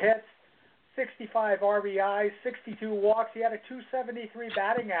 165 hits, 65 RBIs, 62 walks. He had a 273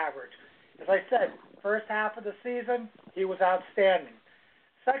 batting average. As I said, first half of the season, he was outstanding.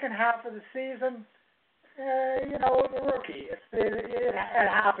 Second half of the season, the rookie. It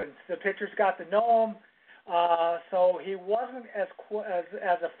happens. The pitchers got to know him, so he wasn't as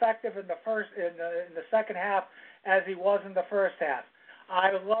effective in the second half as he was in the first half.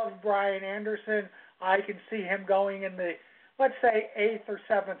 I love Brian Anderson. I can see him going in the, let's say, 8th or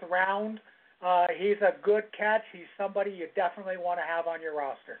 7th round. He's a good catch. He's somebody you definitely want to have on your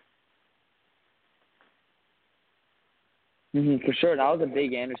roster. For sure. And I was a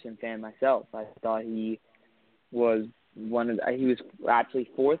big Anderson fan myself. I thought he was he was actually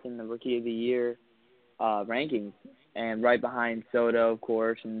fourth in the Rookie of the Year rankings, and right behind Soto, of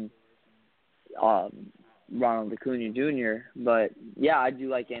course, and Ronald Acuna Jr. But, yeah, I do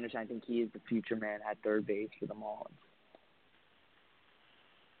like Anderson. I think he is the future man at third base for the Marlins.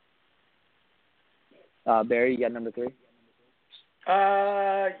 Barry, you got number three?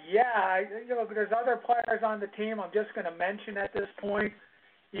 There's other players on the team I'm just going to mention at this point.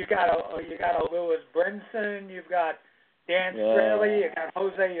 You got a Lewis Brinson. You've got Dan Straley. You got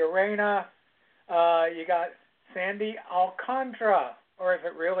Jose Urena. You got Sandy Alcantara, or is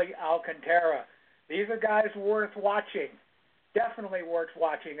it really Alcantara? These are guys worth watching. Definitely worth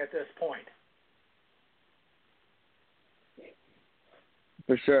watching at this point.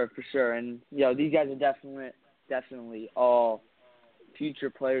 For sure. And, these guys are definitely all future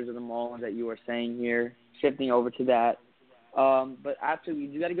players of the Marlins that you were saying here. Shifting over to that. But after we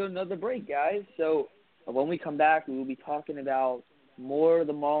got to go to another break, guys. So when we come back, we will be talking about more of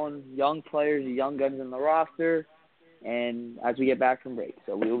the Marlins' young players, the young guns in the roster, and as we get back from break.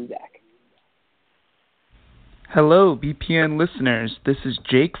 So we will be back. Hello, BPN listeners. This is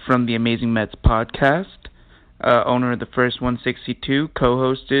Jake from the Amazing Mets podcast, owner of the First 162,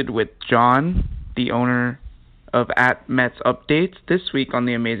 co-hosted with John, the owner of @Mets Updates. This week on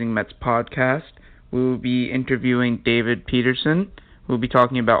the Amazing Mets podcast, we will be interviewing David Peterson. We'll be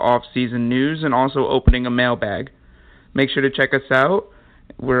talking about off-season news and also opening a mailbag. Make sure to check us out.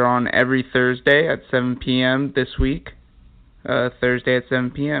 We're on every Thursday at 7 p.m. this week. Thursday at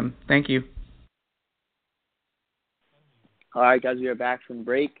 7 p.m. Thank you. All right, guys, we are back from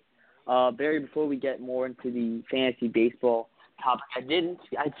break. Barry, before we get more into the fantasy baseball topic,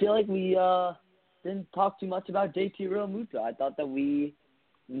 I feel like we didn't talk too much about JT Realmuto. I thought that we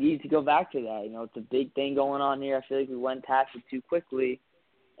needed to go back to that. It's a big thing going on here. I feel like we went past it too quickly.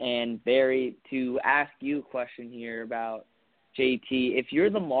 And Barry, to ask you a question here about JT, if you're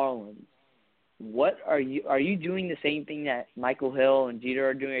the Marlins, what are you doing the same thing that Michael Hill and Jeter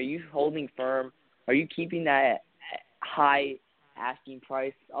are doing? Are you holding firm? Are you keeping that high asking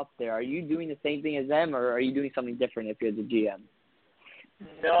price up there? Are you doing the same thing as them, or are you doing something different if you're the GM?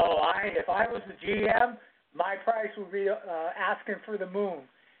 No, if I was the GM, my price would be asking for the moon.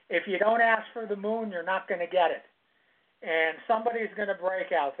 If you don't ask for the moon, you're not going to get it. And somebody's going to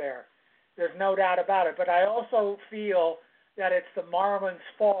break out there. There's no doubt about it. But I also feel that it's the Marlins'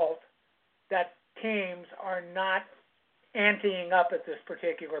 fault that teams are not anteing up at this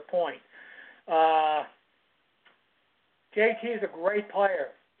particular point. JT is a great player.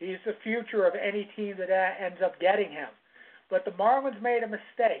 He's the future of any team that ends up getting him. But the Marlins made a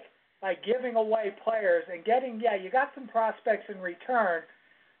mistake by giving away players and getting, you got some prospects in return.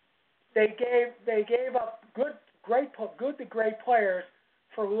 They gave up good to great players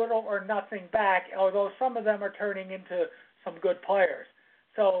for little or nothing back, although some of them are turning into some good players.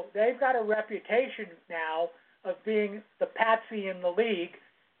 So they've got a reputation now of being the patsy in the league.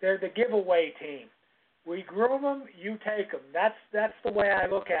 They're the giveaway team. We groom them, you take them. That's the way I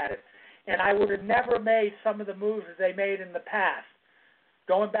look at it. And I would have never made some of the moves that they made in the past.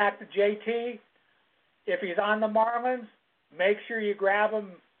 Going back to JT, if he's on the Marlins, make sure you grab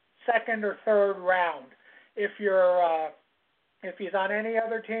him second or third round. If he's on any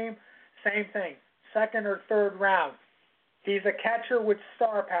other team, same thing, second or third round. He's a catcher with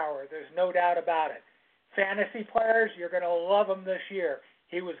star power. There's no doubt about it. Fantasy players, you're going to love him this year.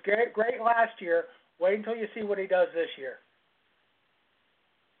 He was great last year. Wait until you see what he does this year.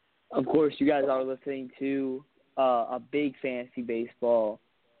 Of course, you guys are listening to a big fantasy baseball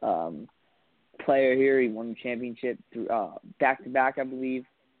player here. He won the championship through back-to-back, I believe.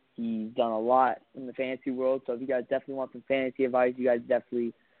 He's done a lot in the fantasy world. So if you guys definitely want some fantasy advice, you guys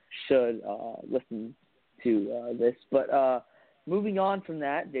definitely should listen to this. But moving on from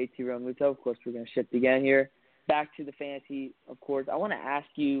that, JT Realmuto, of course, we're going to shift again here. Back to the fantasy, of course. I want to ask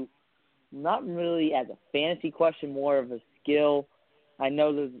you, not really as a fantasy question, more of a skill. I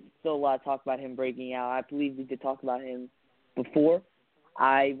know there's still a lot of talk about him breaking out. I believe we did talk about him before.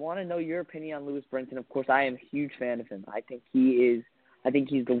 I want to know your opinion on Lewis Brinson. Of course, I am a huge fan of him. I think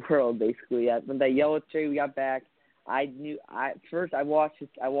he's the world, basically. When that yellow trade we got back, I watched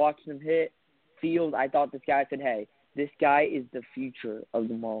him hit field. I thought this guy said, hey, this guy is the future of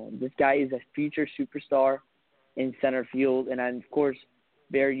the Marlins. This guy is a future superstar in center field. And, of course,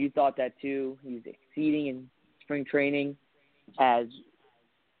 Barry, you thought that too. He's exceeding in spring training. As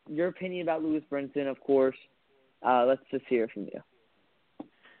your opinion about Lewis Brinson, of course, let's just hear from you.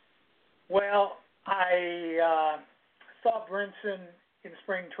 Well, I saw Brinson in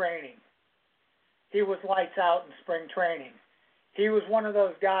spring training. He was lights out in spring training. He was one of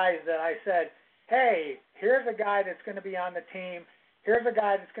those guys that I said, hey, here's a guy that's going to be on the team. Here's a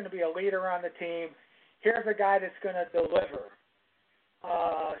guy that's going to be a leader on the team. Here's a guy that's going to deliver.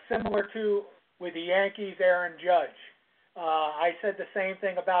 Similar to with the Yankees, Aaron Judge. I said the same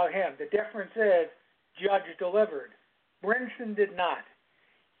thing about him. The difference is Judge delivered. Brinson did not.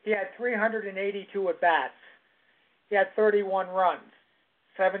 He had 382 at-bats. He had 31 runs,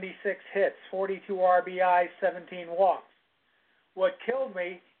 76 hits, 42 RBIs, 17 walks. What killed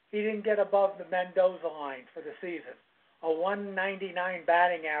me, he didn't get above the Mendoza line for the season. A 199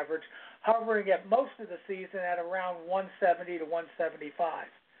 batting average, hovering at most of the season at around 170 to 175.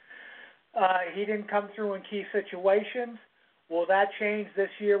 He didn't come through in key situations. Will that change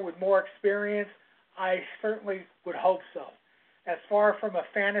this year with more experience? I certainly would hope so. As far from a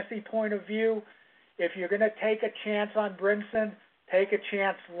fantasy point of view, if you're going to take a chance on Brinson, take a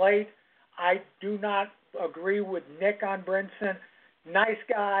chance late. I do not agree with Nick on Brinson. Nice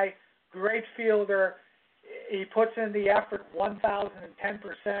guy, great fielder. He puts in the effort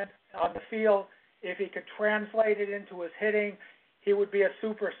 1,010% on the field. If he could translate it into his hitting, he would be a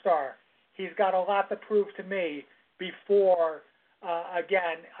superstar. He's got a lot to prove to me before,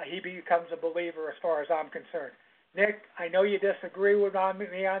 again, he becomes a believer as far as I'm concerned. Nick, I know you disagree with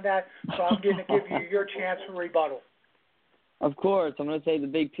me on that, so I'm going to give you your chance for rebuttal. Of course, I'm going to say the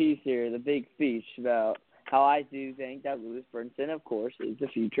big piece here, the big speech about how I do think that Lewis Brinson, of course, is the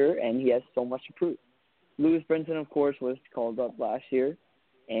future, and he has so much to prove. Lewis Brinson, of course, was called up last year,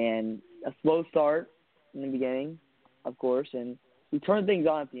 and a slow start in the beginning, of course, and he turned things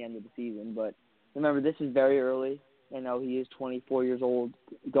on at the end of the season. But remember, this is very early. I know he is 24 years old,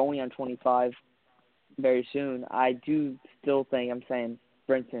 going on 25 very soon. I do still think, I'm saying,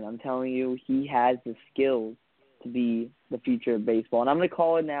 Brinson, I'm telling you, he has the skills to be the future of baseball. And I'm going to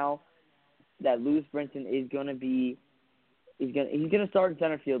call it now that Lewis Brinson is going to be he's going to start in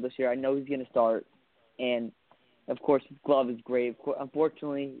center field this year. I know he's going to start. And, of course, his glove is great.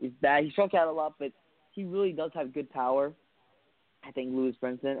 Unfortunately, he's bad. He struck out a lot, but he really does have good power, I think, Lewis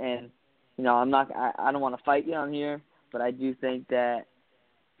Brinson. And, you know, I don't want to fight you on here, but I do think that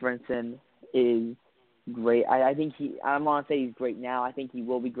Brinson is great. I think I don't want to say he's great now. I think he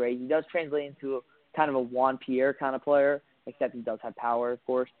will be great. He does translate into kind of a Juan Pierre kind of player, except he does have power, of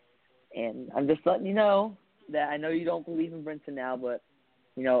course. And I'm just letting you know that I know you don't believe in Brinson now, but,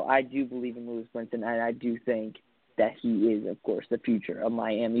 you know, I do believe in Lewis Brinson, and I do think that he is, of course, the future of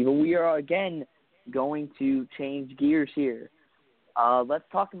Miami. But we are, again, going to change gears here. Let's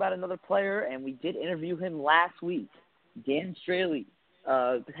talk about another player, and we did interview him last week, Dan Straley,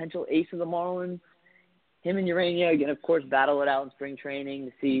 potential ace of the Marlins. Him and Urania are going to, of course, battle it out in spring training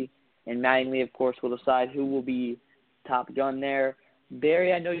to see, and Mattingly, of course, will decide who will be top gun there.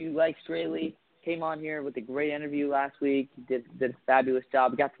 Barry, I know you like Straley. Came on here with a great interview last week. He did a fabulous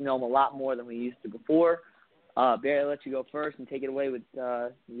job. We got to know him a lot more than we used to before. Barry, I'll let you go first and take it away with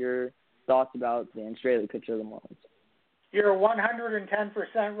your thoughts about Dan Straley, pitcher of the Marlins. You're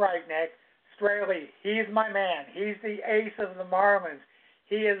 110% right, Nick. Straley, he's my man. He's the ace of the Marlins.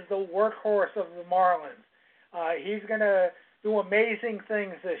 He is the workhorse of the Marlins. He's going to do amazing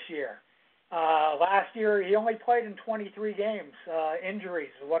things this year. Last year, he only played in 23 games. Injuries,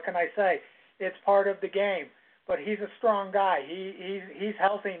 what can I say? It's part of the game. But he's a strong guy. He's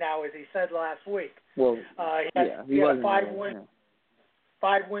healthy now, as he said last week. Well, he had a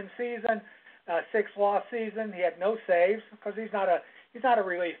five-win season, 6-loss season. He had no saves because he's not a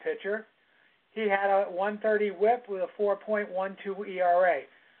relief pitcher. He had a 130 whip with a 4.12 ERA.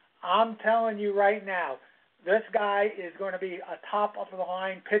 I'm telling you right now, this guy is going to be a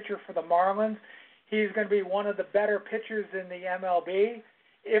top-of-the-line pitcher for the Marlins. He's going to be one of the better pitchers in the MLB.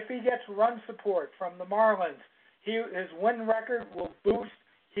 If he gets run support from the Marlins, his win record will boost.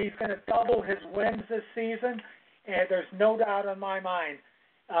 He's going to double his wins this season, and there's no doubt in my mind.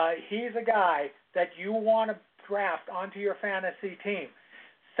 He's a guy that you want to draft onto your fantasy team.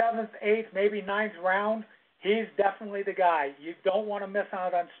 7th, 8th, maybe 9th round, he's definitely the guy. You don't want to miss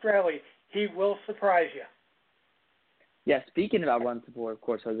out on Straley. He will surprise you. Yeah, speaking about run support, of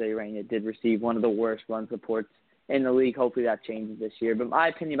course, Jose Urania did receive one of the worst run supports in the league. Hopefully that changes this year. But my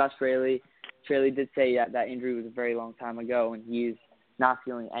opinion about Straley did say that injury was a very long time ago, and he's not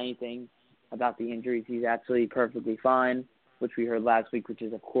feeling anything about the injuries. He's actually perfectly fine, which we heard last week, which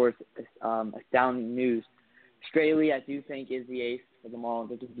is, of course, astounding news. Straley, I do think, is the ace of the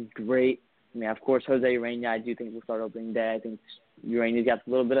Marlins. I think he's great. I mean, of course, Jose Urania, I do think will start opening day. I think Urania's got a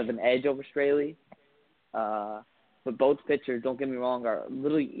little bit of an edge over Straley. But both pitchers, don't get me wrong, are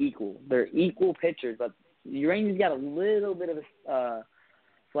literally equal. They're equal pitchers, but Urania's got a little bit of a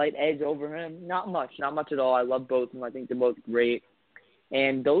slight edge over him. Not much at all. I love both of them. I think they're both great.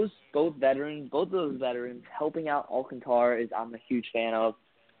 And both of those veterans helping out Alcantara I'm a huge fan of.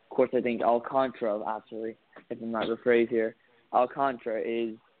 Of course, I think Alcantara, actually, if I'm not the phrase here, Alcantara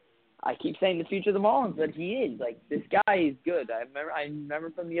is, I keep saying the future of the Marlins, but he is. Like, this guy is good. I remember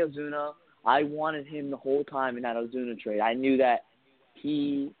from the Ozuna, I wanted him the whole time in that Ozuna trade. I knew that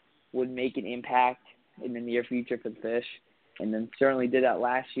he would make an impact in the near future for the Fish, and then certainly did that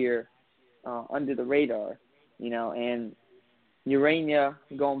last year under the radar, you know. And Urania,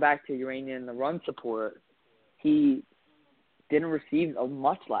 going back to Urania and the run support, he didn't receive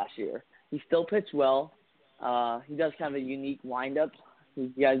much last year. He still pitched well. He does kind of a unique windup. You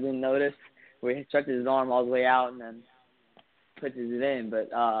guys didn't notice where he stretches his arm all the way out and then pitches it in. But,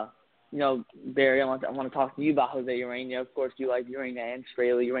 Barry, I want to talk to you about Jose Urania. Of course, you like Urania and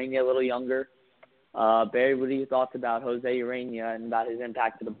Straley. Urania a little younger. Barry, what are your thoughts about Jose Urania and about his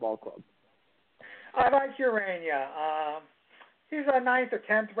impact to the ball club? I like Urania. He's a 9th or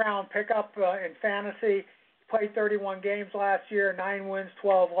 10th round pickup in fantasy. He played 31 games last year, 9 wins,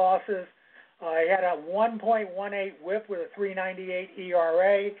 12 losses. He had a 1.18 whip with a 3.98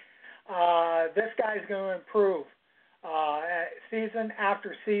 ERA. This guy's going to improve. Season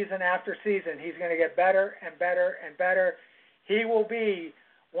after season after season, he's going to get better and better and better. He will be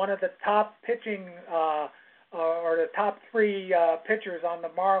one of the top pitching or the top 3 pitchers on the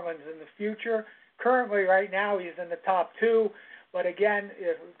Marlins in the future. Currently, right now, he's in the top 2. But again,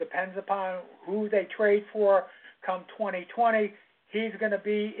 it depends upon who they trade for come 2020. He's going to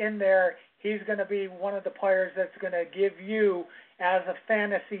be in there. He's going to be one of the players that's going to give you, as a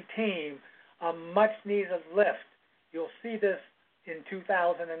fantasy team, a much-needed lift. You'll see this in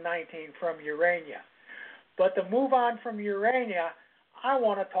 2019 from Urania. But to move on from Urania, I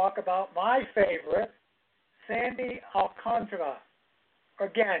want to talk about my favorite, Sandy Alcantara.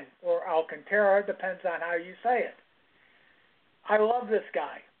 Again, or Alcantara, depends on how you say it. I love this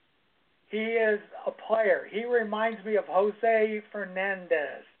guy. He is a player. He reminds me of Jose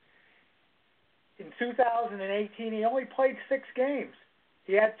Fernandez. In 2018, he only played 6 games.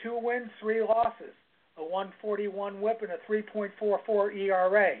 He had 2 wins, 3 losses, a 1.41 whip, and a 3.44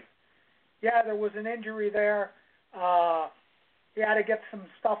 ERA. Yeah, there was an injury there. He had to get some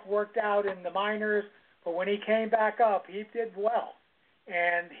stuff worked out in the minors, but when he came back up, he did well.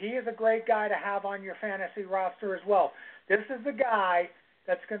 And he is a great guy to have on your fantasy roster as well. This is the guy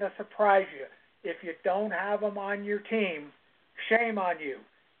that's going to surprise you. If you don't have him on your team, shame on you.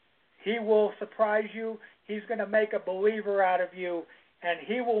 He will surprise you. He's going to make a believer out of you, and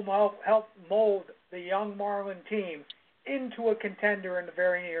he will help mold the young Marlin team into a contender in the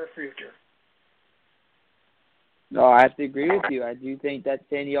very near future. No, I have to agree with you. I do think that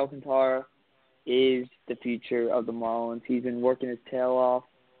Sandy Alcantara is the future of the Marlins. He's been working his tail off.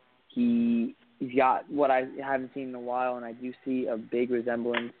 He's got what I haven't seen in a while, and I do see a big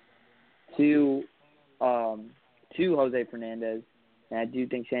resemblance to Jose Fernandez. And I do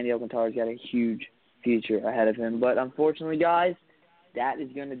think Sandy Alcantara's got a huge future ahead of him. But unfortunately, guys, that is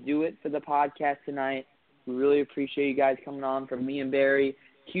going to do it for the podcast tonight. We really appreciate you guys coming on. From me and Barry,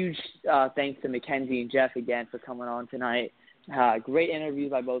 huge thanks to McKenzie and Jeff again for coming on tonight. Great interviews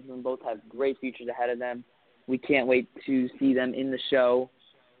by both of them. Both have great futures ahead of them. We can't wait to see them in the show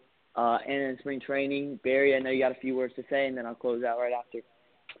and in spring training. Barry, I know you got a few words to say, and then I'll close out right after.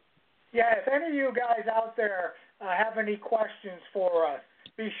 Yeah, if any of you guys out there have any questions for us,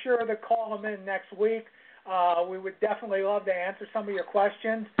 be sure to call them in next week. We would definitely love to answer some of your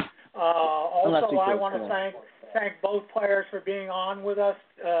questions. Also, I want to thank both players for being on with us.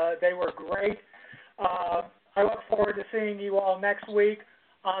 They were great. I look forward to seeing you all next week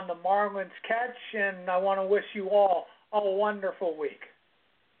on the Marlins Catch, and I want to wish you all a wonderful week.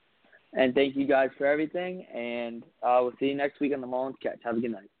 And thank you guys for everything, and we'll see you next week on the Marlins Catch. Have a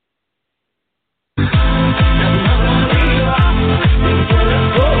good night.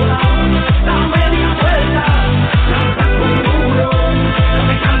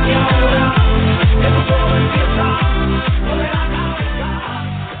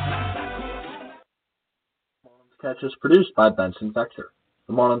 Catch is produced by Benson Vector.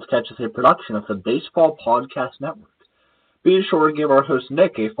 The Marlins Catch is a production of the Baseball Podcast Network. Be sure to give our host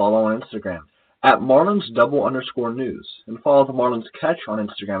Nick a follow on Instagram at Marlins_news and follow the Marlins Catch on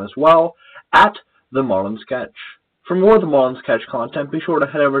Instagram as well at the Marlins Catch. For more of the Marlins Catch content, be sure to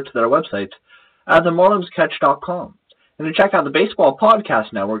head over to their website at themarlinscatch.com. And to check out the Baseball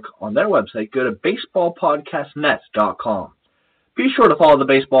Podcast Network on their website, go to baseballpodcastnet.com. Be sure to follow the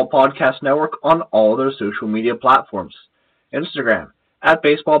Baseball Podcast Network on all their social media platforms. Instagram at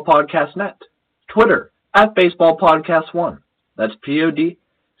Baseball Podcast Net. Twitter at Baseball Podcast 1. That's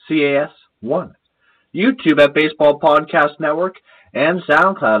PODCAS 1. YouTube at Baseball Podcast Network and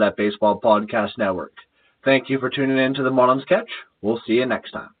SoundCloud at Baseball Podcast Network. Thank you for tuning in to the Marlins Catch. We'll see you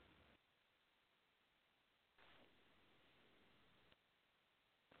next time.